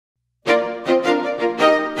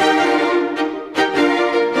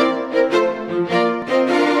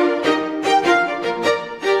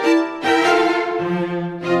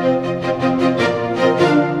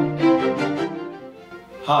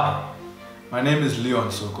My name is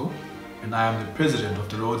Liyon Soko, and I am the president of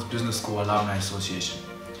the Rhodes Business School Alumni Association.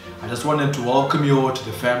 I just wanted to welcome you all to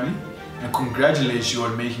the family and congratulate you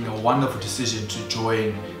on making a wonderful decision to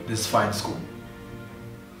join this fine school.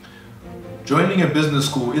 Joining a business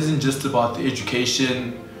school isn't just about the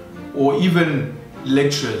education or even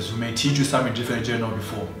lecturers who may teach you something different you didn't know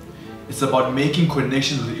before. It's about making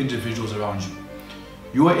connections with individuals around you.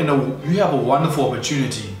 You have a wonderful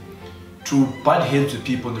opportunity to butt heads with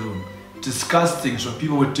people in the room, discuss things from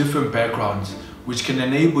people with different backgrounds, which can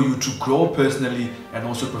enable you to grow personally and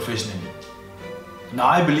also professionally. Now,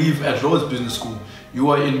 I believe at Rhodes Business School,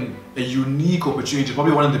 you are in a unique opportunity,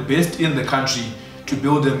 probably one of the best in the country, to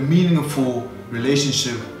build a meaningful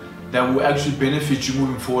relationship that will actually benefit you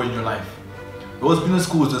moving forward in your life. Rhodes Business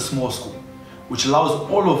School is a small school, which allows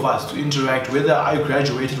all of us to interact, whether I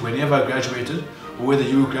graduated, whenever I graduated, or whether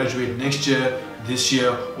you graduate next year, this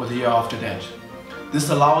year, or the year after that. This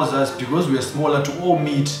allows us, because we are smaller, to all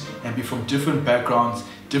meet and be from different backgrounds,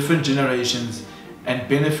 different generations, and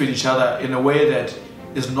benefit each other in a way that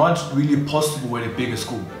is not really possible at a bigger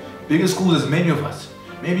school. Bigger school is many of us,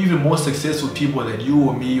 maybe even more successful people than you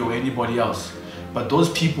or me or anybody else. But those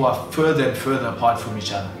people are further and further apart from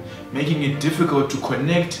each other, making it difficult to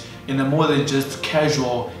connect in a more than just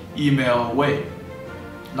casual email way.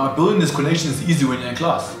 Now, building this connection is easy when you're in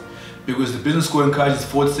class, because the business school encourages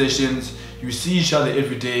 4 sessions, you see each other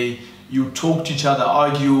every day, you talk to each other,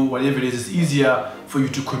 argue, whatever it is, it's easier for you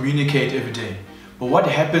to communicate every day. But what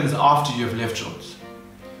happens after you have left Rhodes?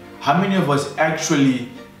 How many of us actually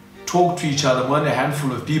talk to each other more than a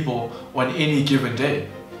handful of people on any given day?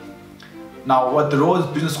 Now, what the Rhodes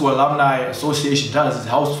Business School Alumni Association does is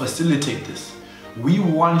helps facilitate this. We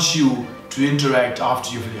want you to interact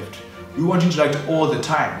after you've left. We want you to interact all the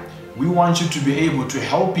time. We want you to be able to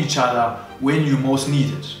help each other when you most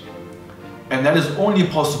need it. And that is only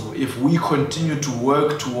possible if we continue to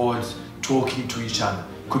work towards talking to each other,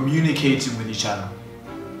 communicating with each other.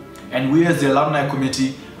 And we as the alumni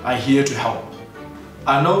committee are here to help.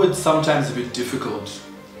 I know it's sometimes a bit difficult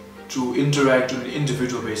to interact on an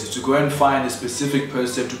individual basis, to go and find a specific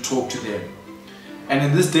person to talk to them. And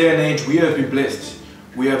in this day and age, we have been blessed.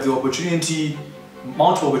 We have the opportunity,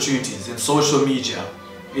 multiple opportunities in social media,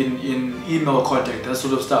 in email contact, that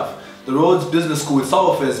sort of stuff. The Rhodes Business School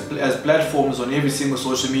itself has platforms on every single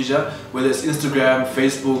social media, whether it's Instagram,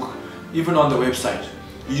 Facebook, even on the website.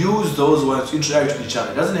 Use those ones to interact with each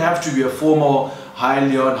other. It doesn't have to be a formal, "Hi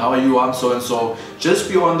Leon, how are you? I'm so and so." Just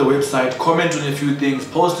be on the website, comment on a few things,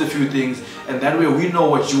 post a few things, and that way we know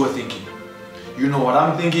what you are thinking. You know what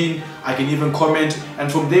I'm thinking, I can even comment,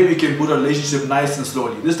 and from there we can build a relationship nice and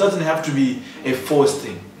slowly. This doesn't have to be a forced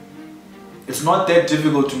thing. It's not that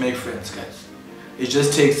difficult to make friends, guys. It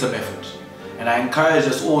just takes some effort. And I encourage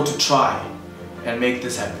us all to try and make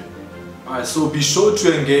this happen. Alright, so be sure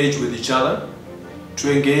to engage with each other,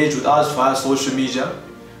 to engage with us via social media,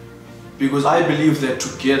 because I believe that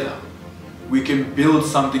together we can build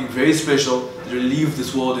something very special that will leave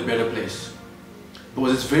this world a better place.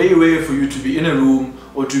 Because it's very rare for you to be in a room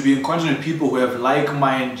or to be in contact with people who have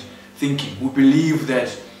like-minded thinking, who believe that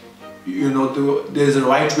there's a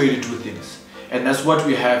right way to do things. And that's what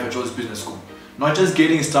we have at Rhodes Business School. Not just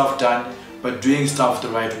getting stuff done, but doing stuff the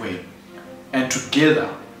right way. And together,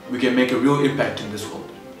 we can make a real impact in this world.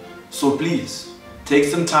 So please, take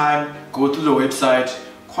some time, go to the website,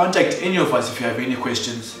 contact any of us if you have any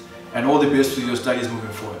questions, and all the best with your studies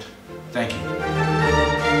moving forward. Thank you.